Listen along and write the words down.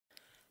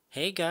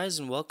Hey guys,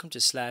 and welcome to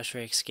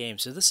 /Rex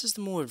Games. So this is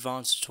the more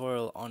advanced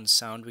tutorial on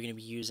sound. We're going to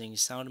be using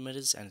sound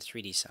emitters and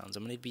 3D sounds.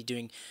 I'm going to be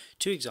doing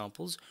two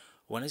examples.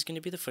 One is going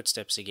to be the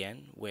footsteps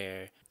again,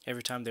 where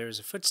every time there is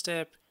a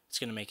footstep, it's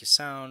going to make a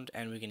sound,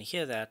 and we're going to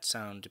hear that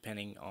sound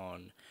depending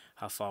on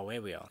how far away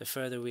we are. The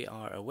further we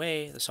are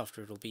away, the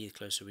softer it will be. The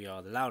closer we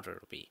are, the louder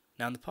it will be.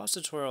 Now in the past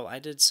tutorial, I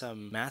did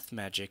some math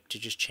magic to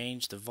just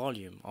change the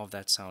volume of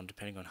that sound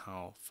depending on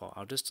how far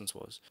our distance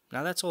was.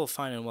 Now that's all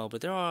fine and well,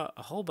 but there are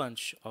a whole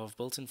bunch of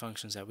built-in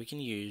functions that we can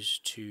use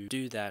to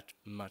do that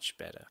much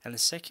better. And the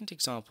second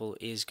example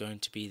is going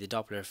to be the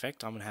Doppler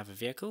effect. I'm going to have a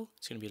vehicle.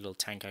 It's going to be a little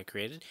tank I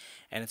created,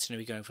 and it's going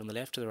to be going from the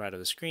left to the right of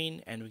the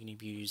screen, and we're going to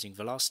be using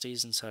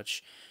velocities and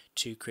such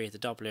to create the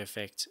Doppler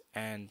effect,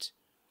 and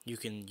you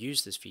can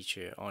use this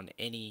feature on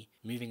any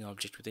moving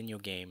object within your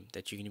game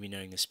that you're going to be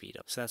knowing the speed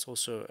of. So that's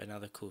also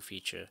another cool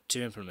feature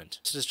to implement.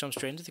 So just jump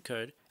straight into the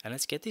code and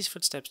let's get these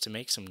footsteps to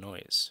make some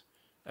noise.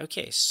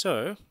 Okay,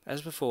 so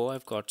as before,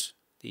 I've got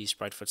the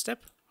sprite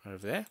footstep right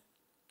over there.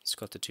 It's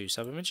got the two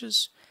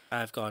sub-images.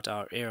 I've got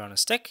our ear on a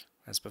stick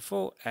as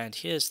before, and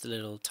here's the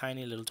little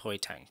tiny little toy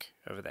tank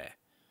over there.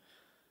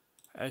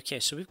 Okay,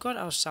 so we've got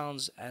our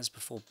sounds as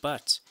before,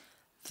 but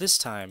this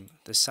time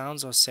the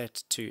sounds are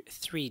set to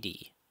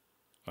 3D.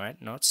 Right,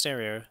 not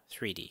stereo,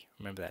 3D.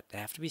 Remember that. They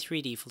have to be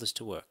 3D for this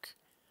to work.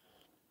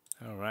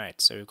 Alright,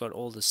 so we've got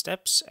all the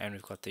steps, and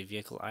we've got the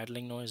vehicle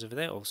idling noise over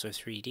there, also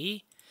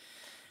 3D.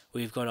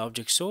 We've got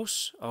object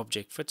source,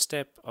 object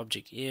footstep,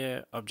 object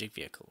ear, object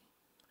vehicle.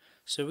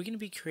 So we're going to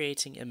be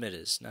creating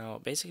emitters.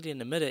 Now, basically an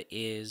emitter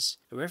is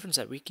a reference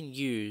that we can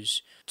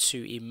use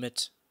to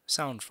emit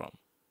sound from.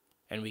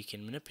 And we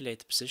can manipulate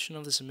the position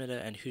of this emitter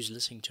and who's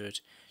listening to it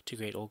to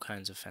create all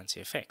kinds of fancy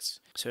effects.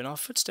 So in our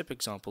footstep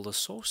example, the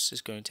source is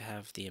going to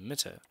have the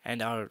emitter,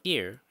 and our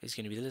ear is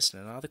going to be the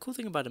listener. Now the cool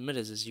thing about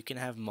emitters is you can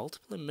have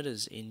multiple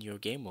emitters in your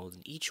game world,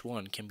 and each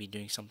one can be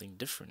doing something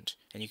different.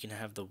 And you can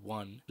have the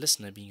one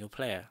listener being your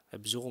player,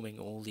 absorbing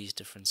all these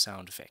different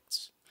sound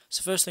effects.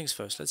 So first things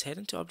first, let's head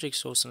into object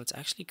source and let's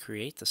actually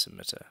create this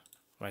emitter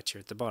right here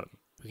at the bottom.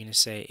 We're going to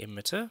say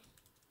emitter.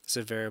 It's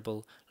a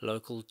variable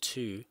local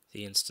to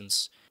the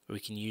instance. We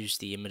can use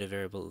the emitter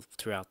variable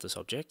throughout this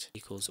object.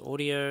 Equals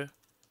audio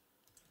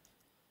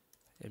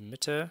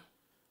emitter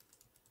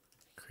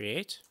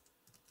create,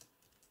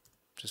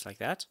 just like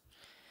that.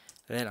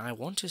 And then I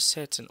want to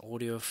set an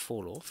audio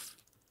fall off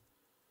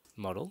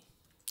model.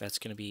 That's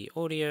going to be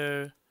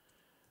audio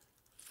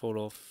fall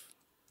off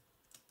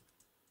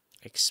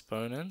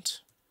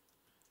exponent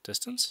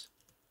distance,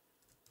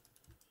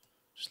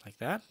 just like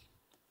that.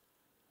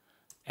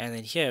 And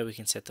then here we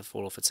can set the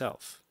fall off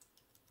itself.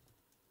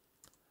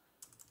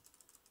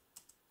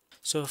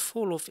 So a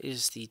fall off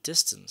is the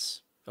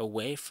distance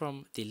away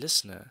from the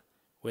listener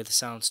where the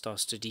sound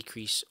starts to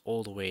decrease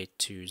all the way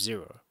to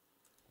 0.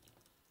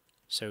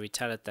 So we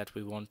tell it that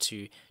we want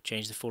to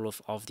change the fall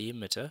off of the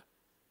emitter,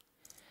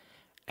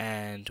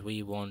 and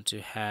we want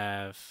to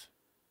have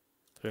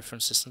the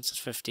reference distance at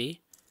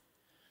 50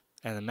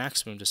 and the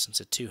maximum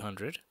distance at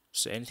 200.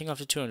 So anything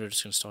after 200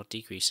 is going to start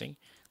decreasing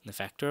in the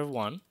factor of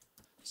 1.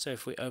 So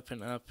if we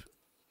open up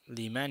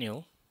the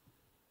manual,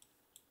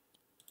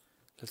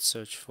 let's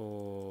search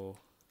for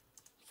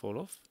fall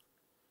off.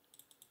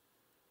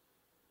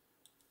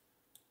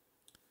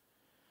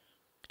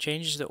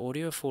 Changes the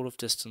audio fall off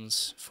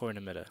distance for an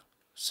emitter.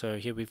 So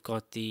here we've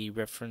got the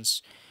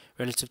reference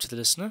relative to the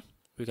listener.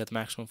 We've got the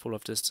maximum fall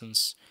off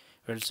distance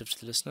relative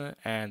to the listener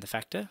and the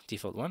factor,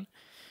 default 1.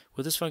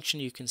 With this function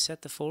you can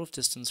set the fall off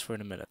distance for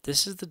an emitter.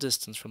 This is the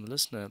distance from the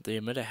listener the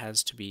emitter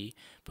has to be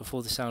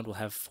before the sound will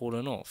have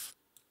fallen off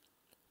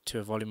to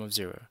a volume of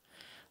 0.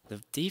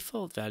 The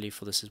default value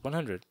for this is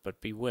 100, but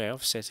beware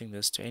of setting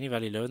this to any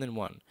value lower than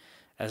 1,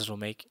 as it will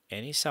make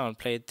any sound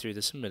played through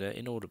this emitter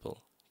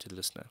inaudible to the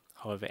listener.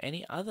 However,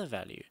 any other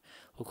value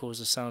will cause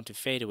the sound to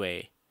fade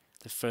away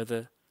the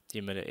further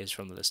the emitter is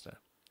from the listener.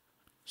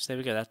 So there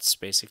we go, that's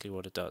basically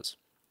what it does.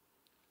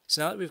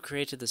 So now that we've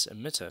created this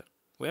emitter,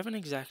 we haven't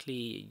exactly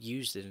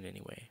used it in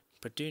any way.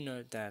 But do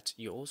note that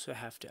you also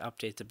have to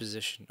update the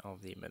position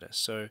of the emitter.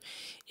 So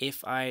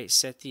if I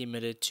set the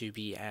emitter to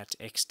be at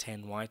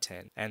x10,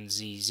 y10 and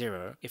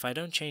z0, if I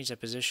don't change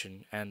that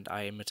position and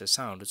I emit a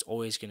sound, it's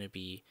always going to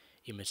be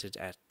emitted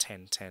at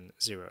 10, 10,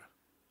 0.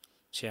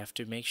 So you have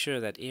to make sure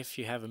that if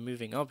you have a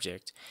moving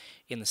object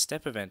in the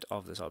step event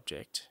of this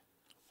object,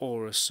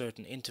 or a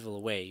certain interval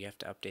away, you have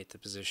to update the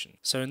position.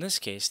 So in this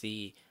case,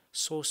 the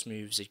source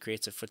moves, it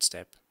creates a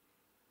footstep.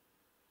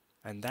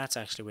 And that's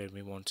actually where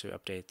we want to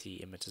update the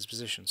emitter's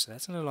position. So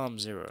that's an alarm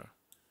 0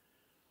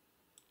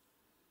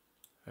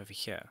 over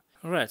here.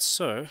 Alright,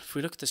 so if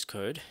we look at this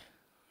code,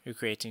 we're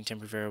creating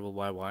temporary variable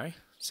yy,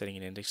 setting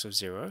an index of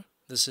 0.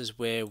 This is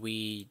where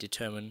we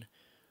determine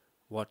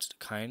what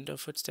kind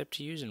of footstep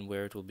to use and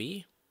where it will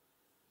be.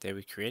 There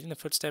we're creating the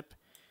footstep,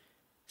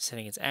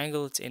 setting its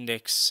angle, its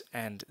index,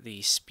 and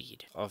the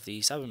speed of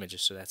the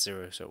sub-images. So that's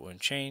 0, so it won't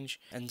change.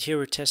 And here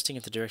we're testing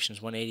if the direction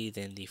is 180,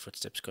 then the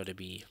footstep's got to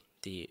be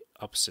the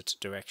opposite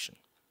direction.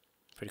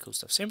 Pretty cool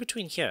stuff. So in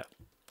between here,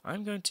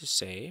 I'm going to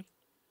say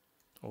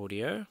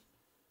audio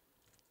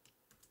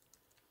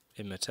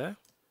emitter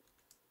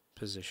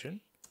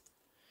position.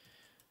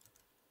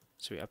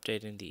 So we're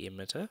updating the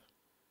emitter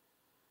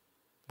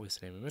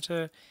with name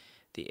emitter,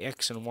 the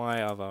x and y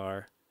of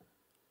our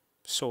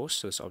source,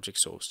 so this object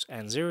source,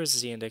 and 0 is the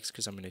z-index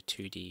because I'm in a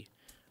 2D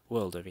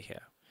world over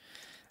here.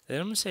 Then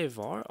I'm going to say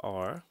var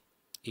r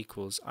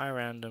equals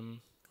irandom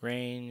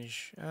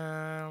range,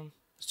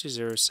 let's do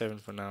 0, 7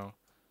 for now.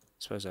 I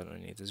suppose I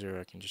don't need the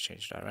 0, I can just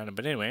change it to irandom.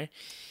 But anyway,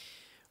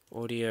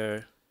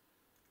 audio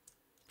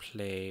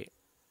play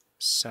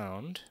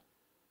sound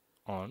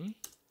on,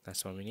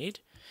 that's what we need.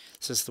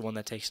 So this is the one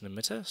that takes an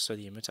emitter, so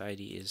the emitter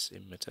ID is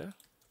emitter.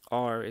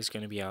 R is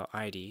going to be our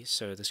ID,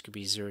 so this could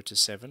be 0 to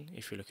 7.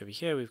 If you look over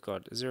here, we've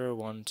got 0,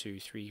 1, 2,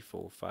 3,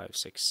 4, 5,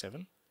 6,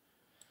 7.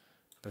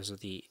 Those are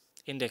the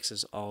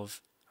indexes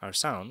of our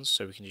sounds,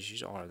 so we can just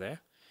use R there.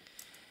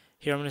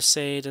 Here I'm going to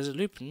say, does it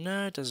loop?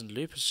 No, it doesn't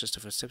loop, it's just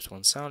a footsteps,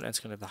 one sound, and it's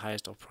going to have the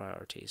highest of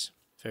priorities.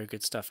 Very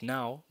good stuff.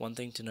 Now, one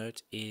thing to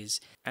note is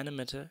an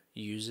emitter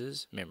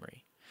uses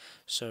memory.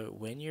 So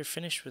when you're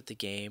finished with the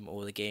game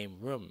or the game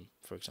room,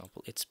 for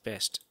example, it's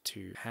best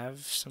to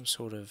have some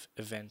sort of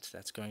event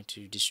that's going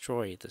to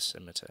destroy this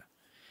emitter.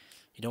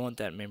 You don't want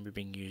that memory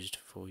being used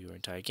for your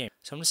entire game.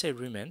 So I'm going to say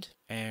room end,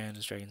 and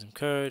let's drag in some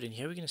code, and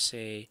here we're going to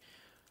say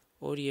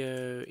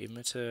audio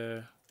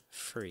emitter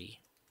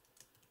free,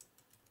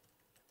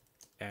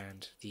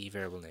 and the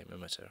variable name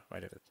emitter,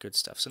 right over. Good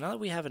stuff. So now that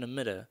we have an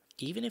emitter,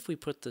 even if we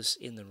put this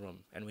in the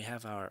room and we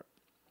have our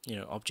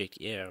object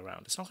ear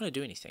around, it's not going to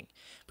do anything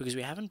because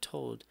we haven't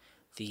told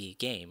the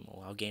game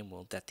or our game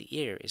world that the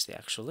ear is the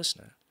actual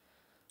listener.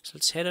 So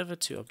let's head over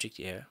to object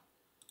ear,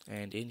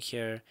 and in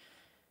here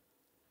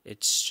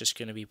it's just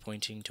going to be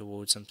pointing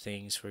towards some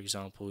things. For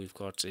example, we've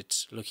got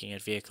it's looking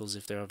at vehicles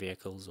if there are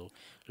vehicles, or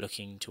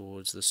looking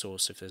towards the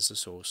source if there's the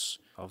source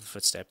of the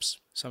footsteps.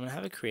 So I'm going to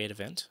have a create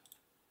event.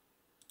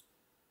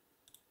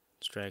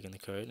 Let's drag in the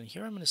code, and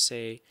here I'm going to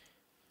say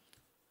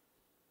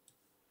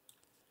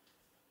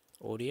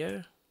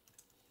audio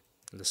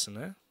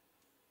listener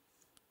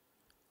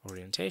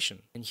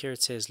orientation, and here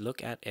it says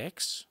look at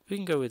X. We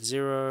can go with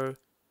 0,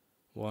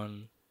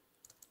 1,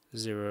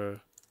 0,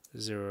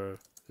 0,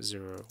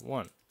 0,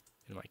 1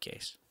 in my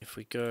case. If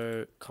we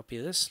go copy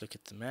this, look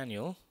at the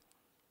manual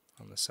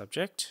on the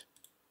subject,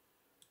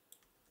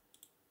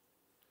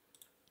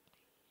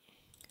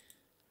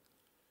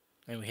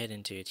 and we head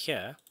into it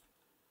here,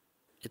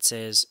 it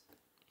says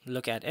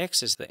look at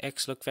X is the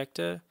X look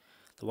vector,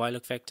 the Y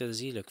look vector, the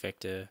Z look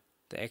vector,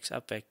 the X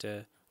up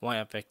vector, Y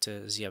up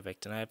vector, Z up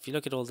vector. Now if you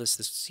look at all this,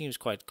 this seems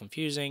quite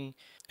confusing,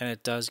 and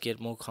it does get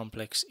more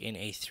complex in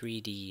a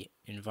 3D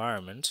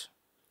environment.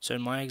 So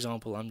in my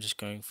example, I'm just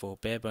going for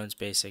bare bones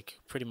basic,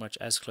 pretty much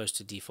as close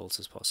to defaults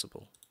as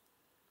possible.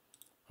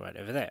 Right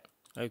over there.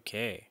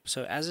 Okay,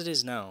 so as it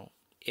is now,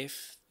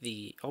 if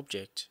the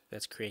object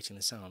that's creating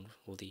the sound,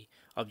 or the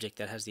object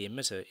that has the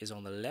emitter, is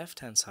on the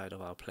left hand side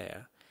of our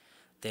player,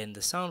 then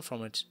the sound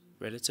from it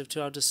relative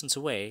to our distance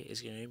away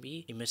is going to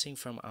be emitting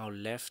from our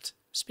left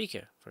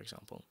speaker, for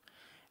example,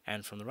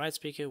 and from the right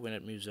speaker when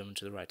it moves over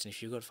to the right. And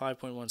if you've got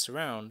 5.1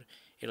 surround,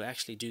 it'll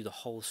actually do the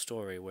whole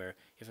story, where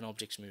if an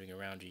object's moving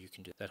around you, you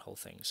can do that whole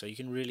thing. So you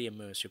can really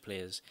immerse your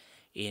players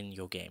in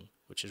your game,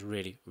 which is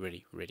really,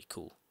 really, really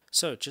cool.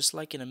 So just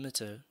like an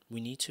emitter,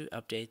 we need to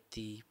update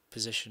the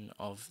position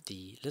of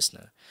the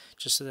listener,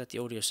 just so that the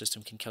audio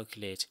system can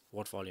calculate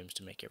what volumes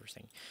to make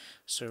everything.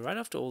 So right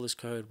after all this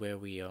code where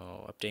we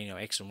are updating our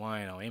X and Y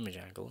and our image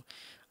angle,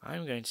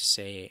 I'm going to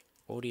say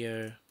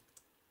audio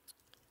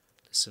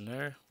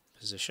listener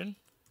position,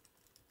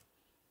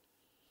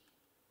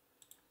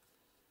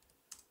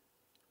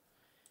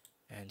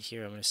 and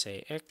here I'm going to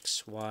say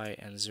X, Y,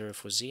 and 0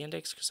 for Z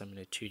index because I'm in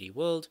a 2D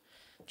world,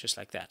 just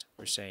like that.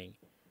 We're saying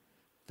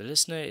the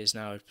listener is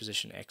now at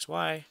position X,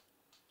 Y,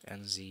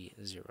 and Z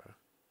 0.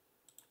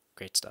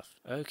 Great stuff.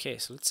 Okay,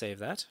 so let's save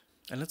that,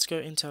 and let's go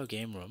into our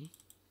game room.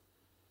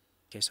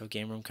 Okay, so our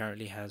game room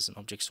currently has an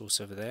object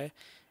source over there,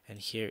 and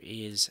here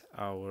is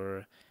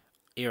our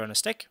ear on a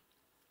stick,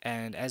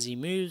 and as he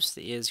moves,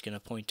 the ear is going to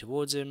point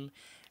towards him,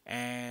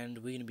 and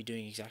we're going to be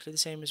doing exactly the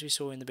same as we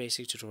saw in the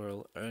basic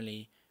tutorial,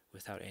 only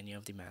without any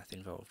of the math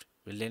involved.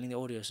 We're letting the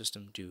audio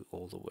system do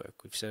all the work.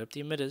 We've set up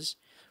the emitters,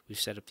 we've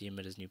set up the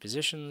emitter's new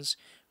positions,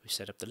 we've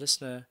set up the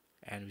listener,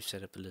 and we've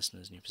set up the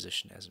listener's new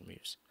position as it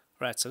moves.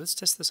 Right, so let's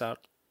test this out,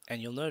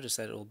 and you'll notice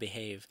that it will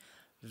behave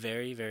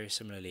very, very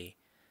similarly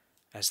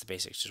as the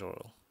basic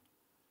tutorial.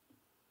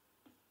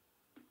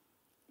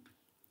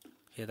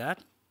 Hear that?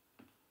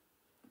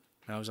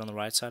 Now it's on the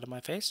right side of my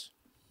face.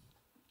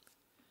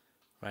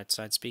 Right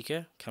side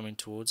speaker coming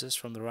towards us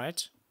from the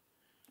right.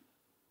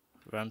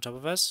 Right on top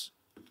of us,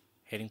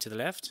 heading to the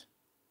left.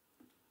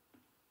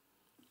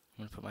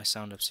 I'm going to put my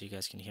sound up so you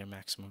guys can hear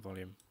maximum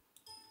volume.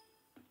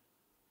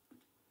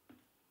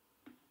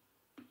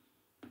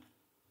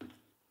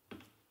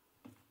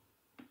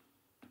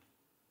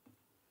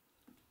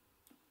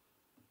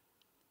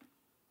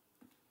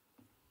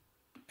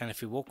 And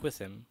if we walk with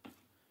him,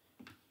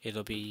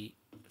 it'll be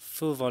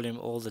full volume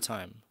all the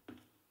time.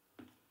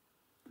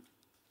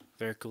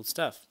 Very cool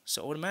stuff.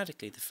 So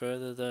automatically, the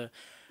further the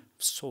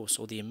source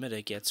or the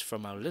emitter gets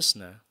from our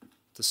listener,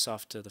 the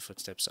softer the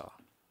footsteps are.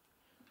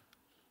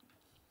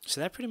 So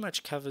that pretty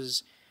much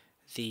covers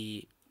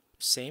the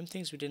same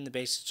things we did in the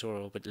base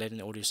tutorial, but letting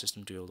the audio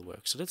system do all the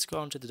work. So let's go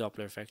on to the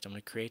Doppler effect. I'm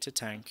going to create a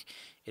tank.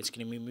 It's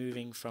going to be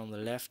moving from the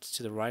left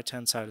to the right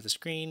hand side of the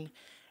screen,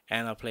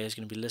 and our player is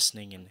going to be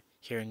listening and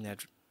hearing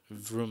that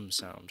vroom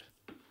sound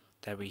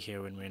that we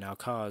hear when we're in our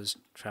cars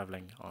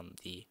traveling on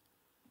the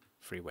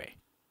freeway.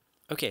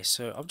 Okay,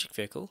 so object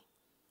vehicle.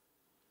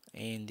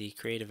 In the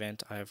create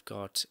event, I've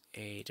got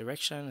a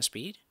direction and a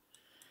speed.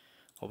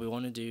 What we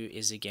want to do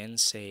is again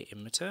say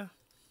emitter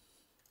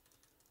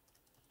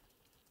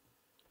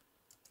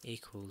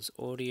equals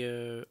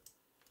audio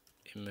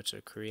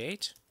emitter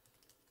create.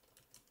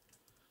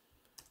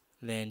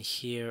 Then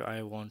here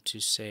I want to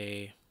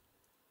say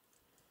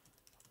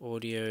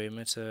audio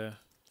emitter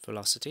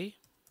velocity.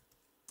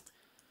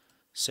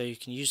 So you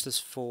can use this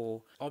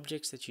for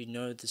objects that you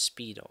know the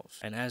speed of,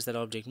 and as that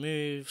object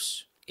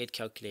moves, it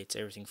calculates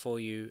everything for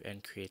you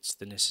and creates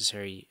the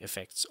necessary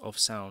effects of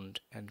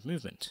sound and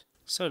movement.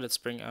 So let's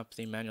bring up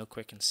the manual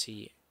quick and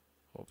see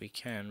what we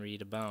can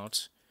read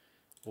about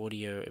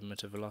audio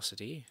emitter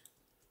velocity.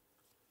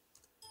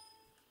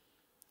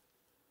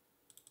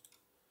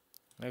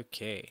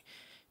 Okay,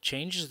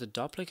 changes the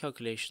Doppler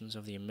calculations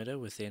of the emitter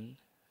within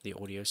the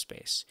audio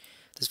space.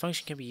 This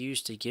function can be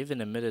used to give an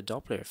emitter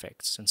Doppler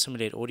effects and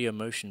simulate audio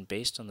motion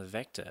based on the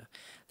vector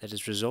that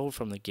is resolved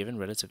from the given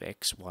relative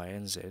x, y,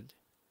 and z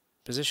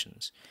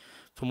positions.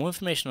 For more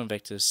information on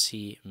vectors,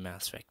 see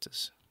maths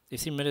vectors.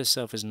 If the emitter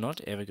itself is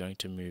not ever going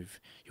to move,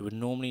 you would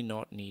normally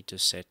not need to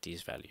set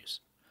these values.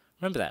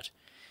 Remember that.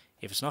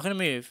 If it's not going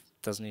to move,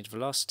 it doesn't need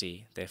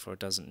velocity, therefore it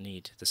doesn't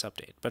need this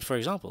update. But for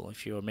example,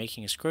 if you are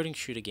making a scrolling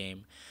shooter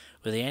game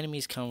where the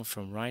enemies come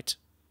from right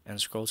and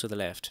scroll to the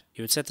left,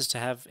 you would set this to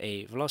have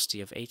a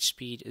velocity of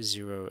hspeed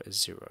 0,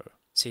 0.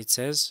 See, it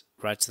says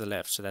right to the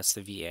left, so that's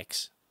the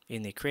Vx.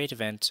 In the create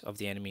event of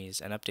the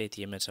enemies and update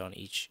the emitter on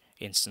each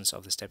instance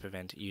of the step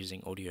event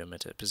using audio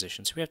emitter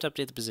position. So we have to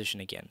update the position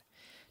again,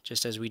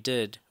 just as we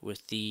did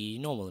with the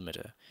normal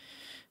emitter.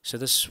 So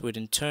this would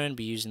in turn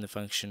be using the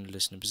function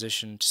listener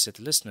position to set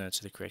the listener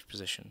to the correct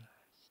position.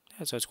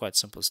 Yeah, so it's quite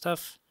simple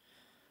stuff,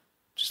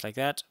 just like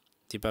that.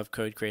 The above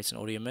code creates an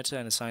audio emitter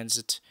and assigns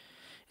it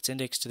its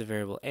index to the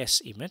variable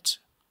s emit.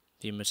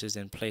 The emitter is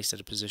then placed at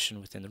a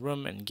position within the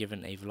room and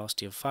given a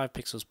velocity of 5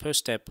 pixels per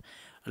step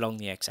along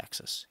the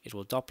x-axis. It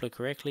will Doppler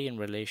correctly in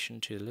relation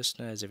to the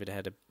listener as if it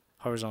had a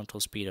horizontal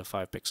speed of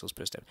 5 pixels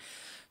per step.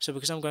 So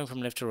because I'm going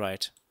from left to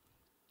right,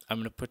 I'm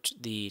going to put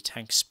the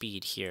tank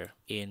speed here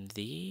in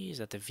the, is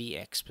that the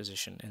Vx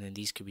position, and then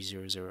these could be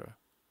 0, 0.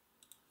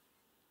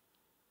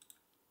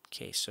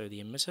 Okay, so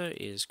the emitter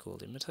is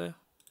called emitter.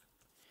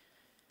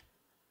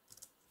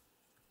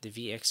 The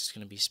Vx is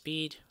going to be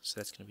speed, so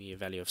that's going to be a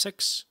value of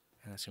 6,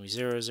 and that's going to be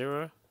 0,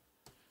 0.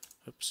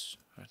 Oops,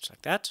 just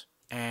like that.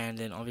 And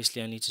then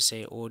obviously I need to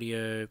say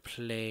audio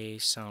play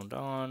sound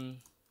on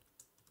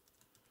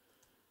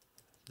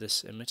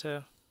this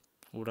emitter.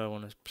 What do I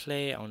want to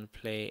play? I want to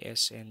play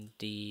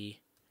SND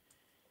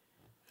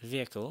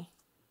vehicle,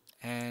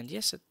 and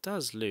yes, it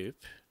does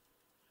loop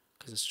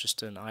because it's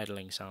just an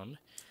idling sound.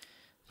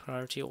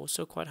 Priority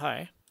also quite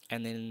high.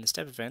 And then in the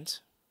step event,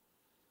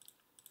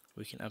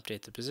 we can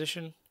update the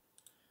position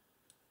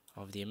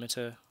of the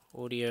emitter,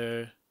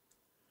 audio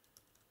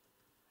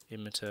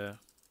emitter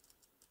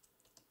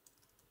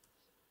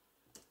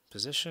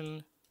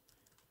position,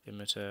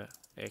 emitter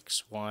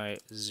XY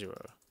 0,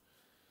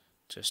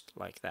 just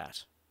like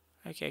that.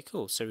 Okay,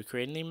 cool. So we're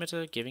creating the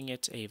emitter, giving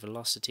it a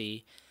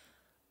velocity,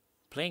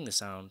 playing the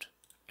sound,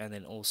 and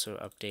then also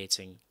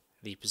updating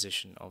the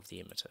position of the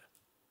emitter.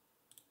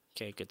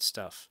 Okay, good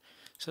stuff.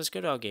 So let's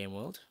go to our game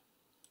world.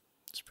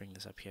 Let's bring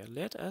this up here.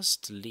 Let us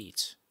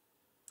delete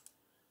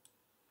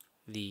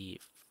the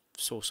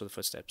source of the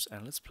footsteps,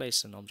 and let's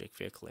place an object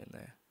vehicle in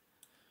there.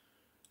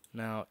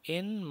 Now,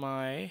 in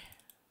my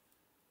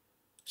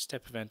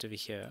step event over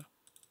here,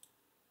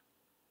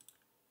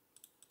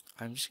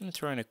 I'm just going to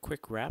throw in a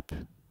quick wrap.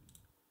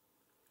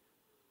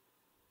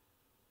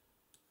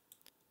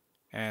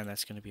 And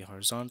that's going to be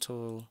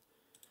horizontal,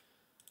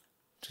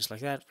 just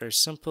like that, very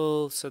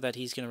simple, so that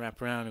he's going to wrap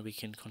around and we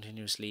can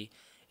continuously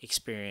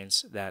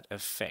experience that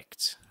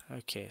effect.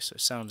 Okay, so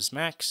sound is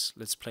max.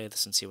 Let's play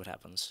this and see what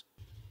happens.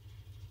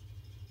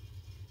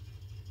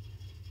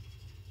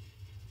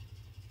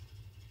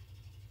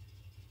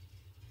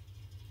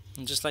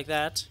 And just like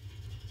that,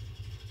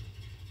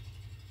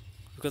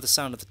 we've got the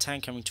sound of the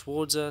tank coming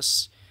towards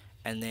us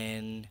and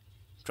then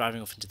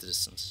driving off into the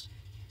distance.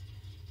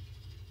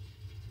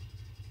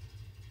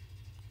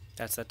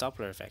 That's that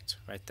Doppler effect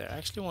right there. I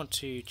actually want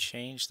to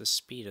change the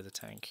speed of the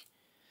tank.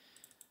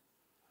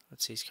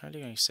 Let's see, he's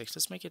currently going 6.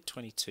 Let's make it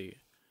 22.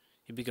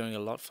 He'll be going a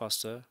lot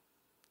faster.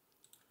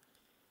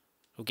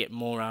 We'll get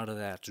more out of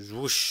that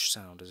whoosh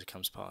sound as it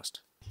comes past.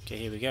 Okay,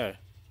 here we go.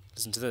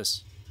 Listen to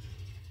this.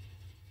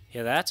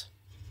 Hear that?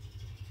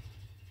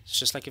 It's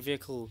just like a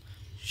vehicle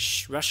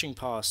rushing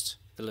past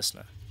the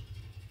listener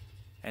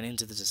and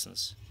into the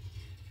distance.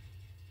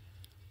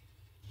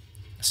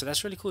 So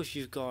that's really cool if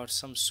you've got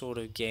some sort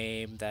of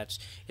game that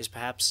is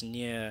perhaps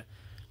near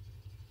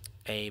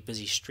a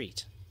busy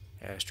street,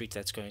 a street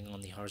that's going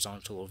on the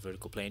horizontal or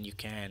vertical plane. You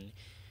can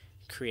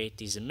create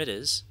these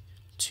emitters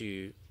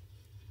to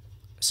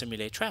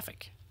simulate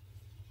traffic.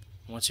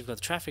 Once you've got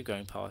the traffic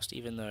going past,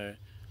 even though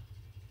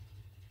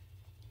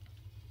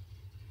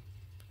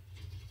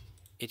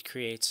it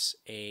creates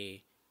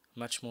a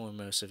much more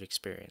immersive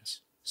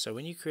experience. So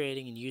when you're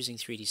creating and using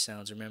 3D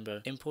sounds,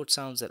 remember, import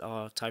sounds that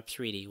are type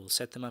 3D, we'll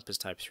set them up as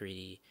type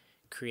 3D,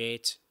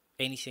 create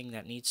anything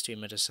that needs to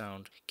emit a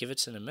sound, give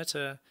it an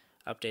emitter,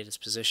 update its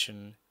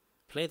position,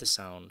 play the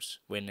sounds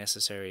when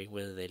necessary,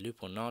 whether they loop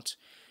or not,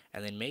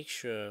 and then make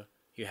sure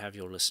you have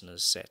your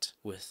listeners set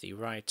with the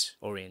right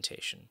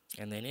orientation,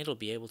 and then it'll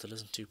be able to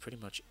listen to pretty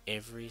much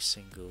every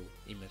single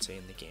emitter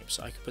in the game.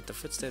 So I could put the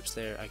footsteps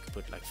there, I could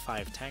put like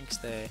 5 tanks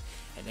there,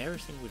 and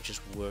everything would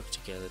just work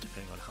together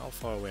depending on how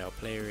far away our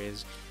player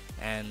is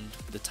and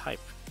the type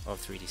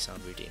of 3D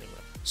sound we're dealing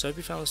with. So if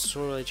you found this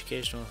tutorial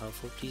educational and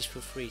helpful, please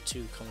feel free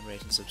to comment,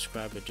 rate and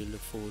subscribe. I do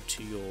look forward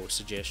to your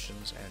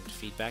suggestions and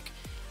feedback.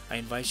 I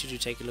invite you to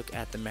take a look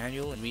at the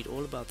manual and read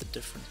all about the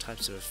different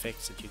types of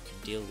effects that you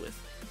can deal with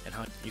and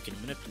how you can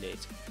manipulate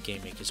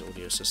GameMaker's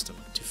audio system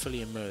to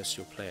fully immerse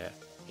your player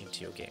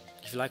into your game.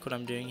 If you like what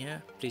I'm doing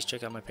here, please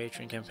check out my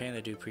Patreon campaign.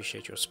 I do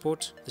appreciate your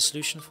support. The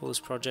solution for this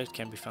project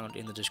can be found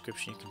in the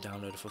description. You can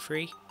download it for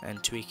free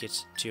and tweak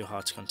it to your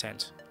heart's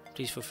content.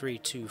 Please feel free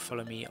to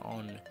follow me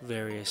on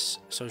various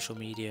social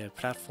media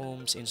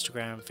platforms,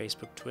 Instagram,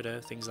 Facebook,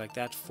 Twitter, things like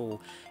that, for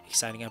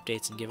exciting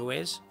updates and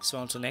giveaways.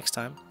 So until next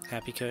time,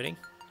 happy coding,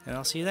 and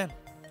I'll see you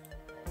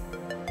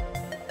then.